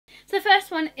So the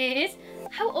first one is,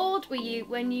 how old were you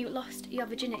when you lost your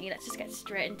virginity? Let's just get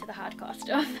straight into the hardcore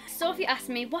stuff. Sophie asked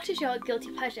me, what is your guilty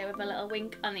pleasure, with a little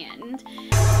wink on the end.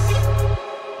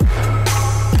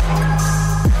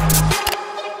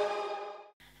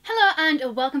 Hello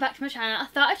and welcome back to my channel. I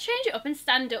thought I'd change it up and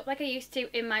stand up like I used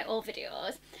to in my old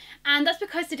videos. And that's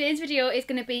because today's video is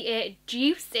going to be a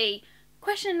juicy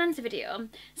question and answer video.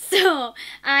 So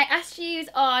I asked you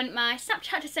on my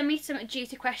Snapchat to send me some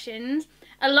juicy questions.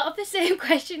 A lot of the same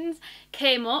questions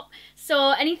came up, so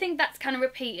anything that's kind of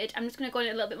repeated, I'm just going to go in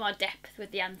a little bit more depth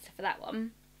with the answer for that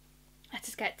one. Let's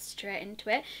just get straight into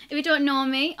it. If you don't know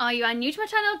me or you are new to my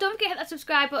channel, don't forget to hit that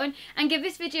subscribe button and give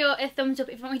this video a thumbs up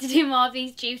if you want me to do more of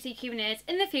these juicy Q&As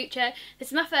in the future. This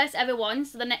is my first ever one,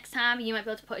 so the next time you might be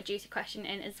able to put a juicy question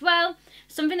in as well.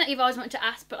 Something that you've always wanted to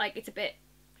ask, but like it's a bit,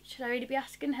 should I really be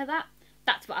asking her that?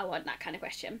 That's what I want, that kind of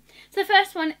question. So the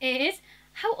first one is,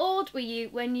 how old were you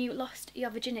when you lost your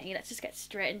virginity? Let's just get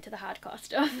straight into the hardcore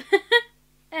stuff.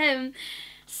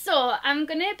 So I'm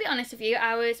going to be honest with you,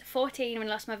 I was 14 when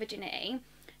I lost my virginity,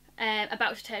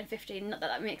 about to turn 15, not that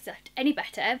that makes it any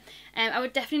better. I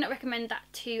would definitely not recommend that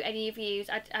to any of you.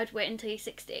 I'd wait until you're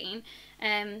 16,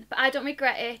 but I don't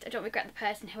regret it. I don't regret the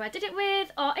person who I did it with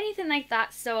or anything like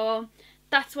that, so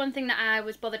that's one thing that I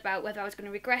was bothered about, whether I was going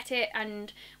to regret it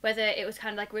and whether it was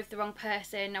kind of like with the wrong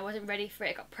person, I wasn't ready for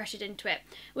it, got pressured into it.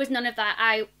 It was none of that.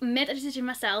 I made a decision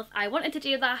myself, I wanted to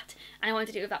do that and I wanted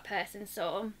to do it with that person,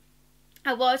 so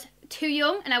I was too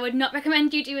young and I would not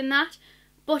recommend you doing that,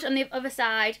 but on the other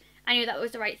side I knew that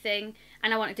was the right thing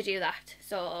and I wanted to do that.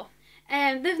 So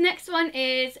the next one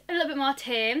is a little bit more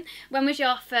tame. When was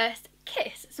your first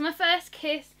kiss? So my first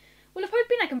kiss would have probably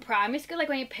been like in primary school, like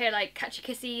when you play like catch your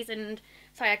kissies and,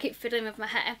 sorry I keep fiddling with my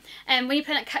hair, when you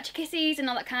play like catch your kissies and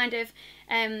all that kind of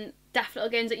daft little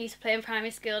games that you used to play in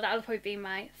primary school, that would probably be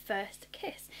my first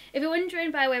kiss. If you're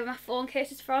wondering by where my phone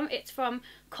case is from, it's from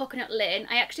Coconut Lane.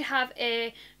 I actually have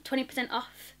a 20%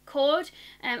 off code,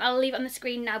 I'll leave it on the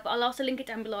screen now, but I'll also link it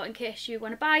down below in case you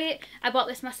want to buy it. I bought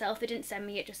this myself, they didn't send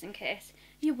me it, just in case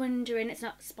you're wondering. It's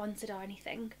not sponsored or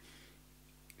anything.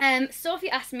 Sophie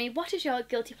asked me, what is your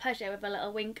guilty pleasure, with a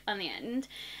little wink on the end.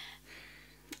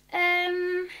 I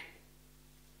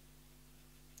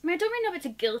mean, I don't really know if it's a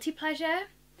guilty pleasure.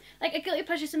 Like, a guilty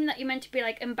pleasure is something that you're meant to be,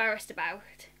 like, embarrassed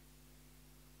about.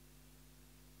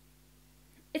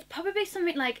 It's probably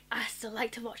something like, I still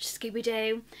like to watch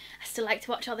Scooby-Doo. I still like to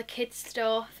watch all the kids'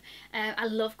 stuff. I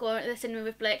love going to the cinema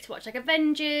with Blake to watch, like,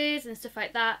 Avengers and stuff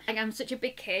like that. Like, I'm such a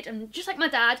big kid. I'm just like my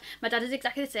dad. My dad is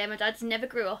exactly the same. My dad's never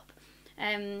grew up.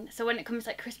 So when it comes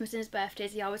to like Christmas and his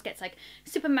birthdays, he always gets like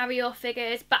Super Mario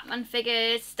figures, Batman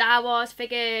figures, Star Wars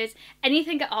figures,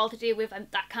 anything at all to do with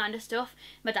that kind of stuff.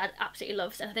 My dad absolutely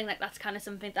loves, and I think like that's kind of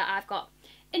something that I've got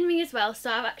in me as well.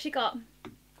 So I've actually got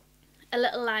a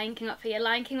little Lion King up here.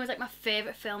 Lion King was like my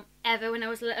favourite film ever when I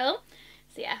was little.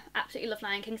 So yeah, absolutely love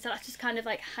Lion King. So that's just kind of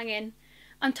like hanging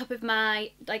on top of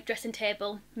my like dressing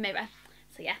table mirror.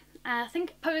 So yeah, I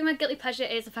think probably my guilty pleasure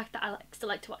is the fact that I still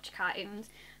like to watch cartoons.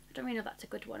 I don't really know if that's a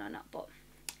good one or not, but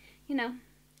you know.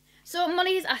 So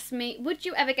Molly's asked me, would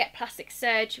you ever get plastic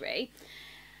surgery?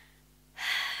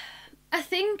 I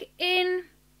think in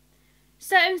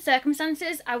certain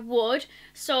circumstances I would.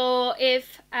 So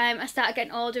if I started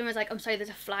getting older and was like, I'm sorry, there's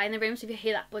a fly in the room, so if you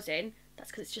hear that buzzing,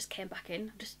 that's because it's just came back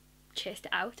in. I've just chased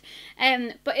it out.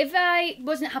 But if I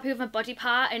wasn't happy with my body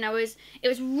part and it was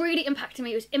really impacting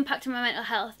me, it was impacting my mental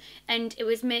health, and it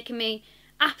was making me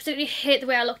absolutely hate the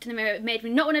way I looked in the mirror, it made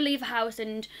me not want to leave the house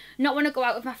and not want to go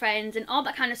out with my friends and all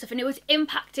that kind of stuff, and it was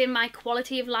impacting my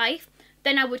quality of life,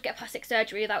 then I would get plastic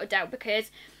surgery without a doubt,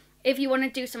 because if you want to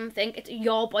do something, it's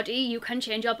your body, you can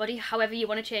change your body however you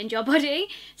want to change your body,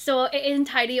 so it is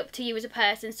entirely up to you as a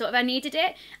person. So if I needed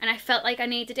it and I felt like I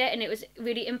needed it and it was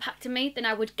really impacting me, then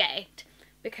I would get it,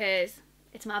 because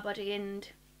it's my body and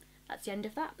that's the end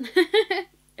of that.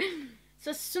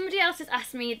 So somebody else has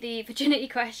asked me the virginity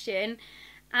question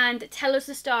and tell us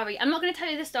the story. I'm not going to tell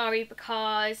you the story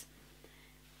because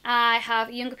I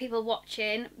have younger people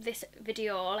watching this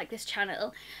video, like this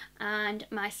channel, and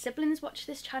my siblings watch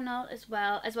this channel as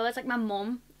well as like my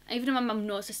mum. Even though my mum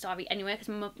knows the story anyway, because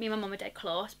me and my mum are dead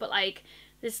close, but like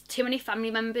there's too many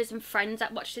family members and friends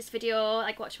that watch this video,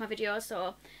 like watch my videos,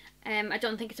 so I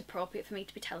don't think it's appropriate for me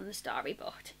to be telling the story,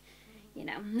 but you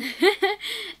know.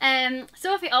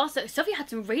 Sophie had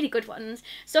some really good ones.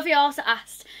 Sophie also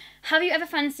asked, have you ever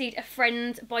fancied a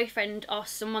friend's boyfriend or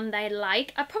someone they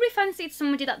like? I've probably fancied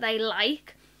somebody that they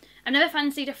like. I've never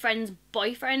fancied a friend's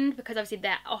boyfriend, because obviously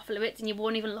they're off limits and you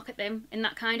won't even look at them in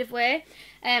that kind of way.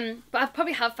 But I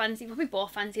probably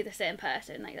both fancy the same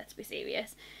person, like, let's be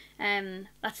serious.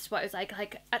 That's just what it was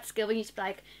like at school when you used to be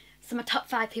like, So my top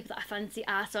 5 people that I fancy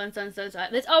are so and so and so and so.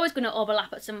 There's always going to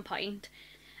overlap at some point.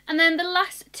 And then the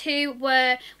last 2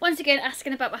 were, once again,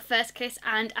 asking about my first kiss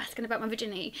and asking about my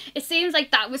virginity. It seems like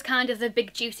that was kind of the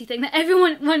big juicy thing that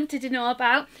everyone wanted to know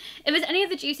about. If there's any of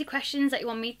the juicy questions that you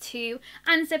want me to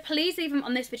answer, please leave them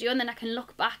on this video, and then I can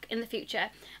look back in the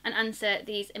future and answer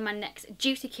these in my next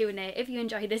juicy Q&A. If you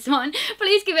enjoyed this one,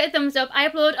 please give it a thumbs up. I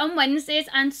upload on Wednesdays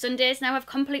and Sundays. Now I've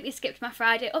completely skipped my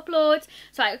Friday uploads,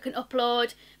 so I can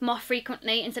upload more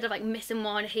frequently instead of like missing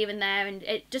one here and there, and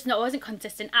it just wasn't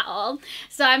consistent at all.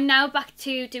 So I'm now back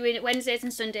to doing Wednesdays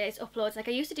and Sundays uploads like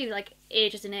I used to do like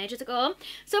ages and ages ago.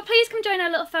 So please come join our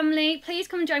little family. Please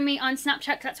come join me on Snapchat,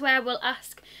 'cause that's where I will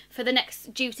ask for the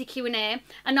next juicy Q&A.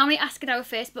 I normally ask in our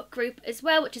Facebook group as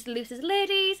well, which is Luce's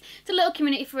Ladies. It's a little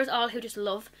community for us all who just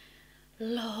love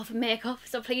makeup.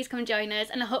 So please come join us,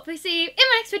 and I'll hopefully see you in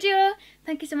my next video.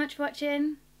 Thank you so much for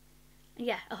watching.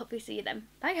 Yeah, I'll hopefully see you then.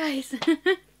 Bye guys.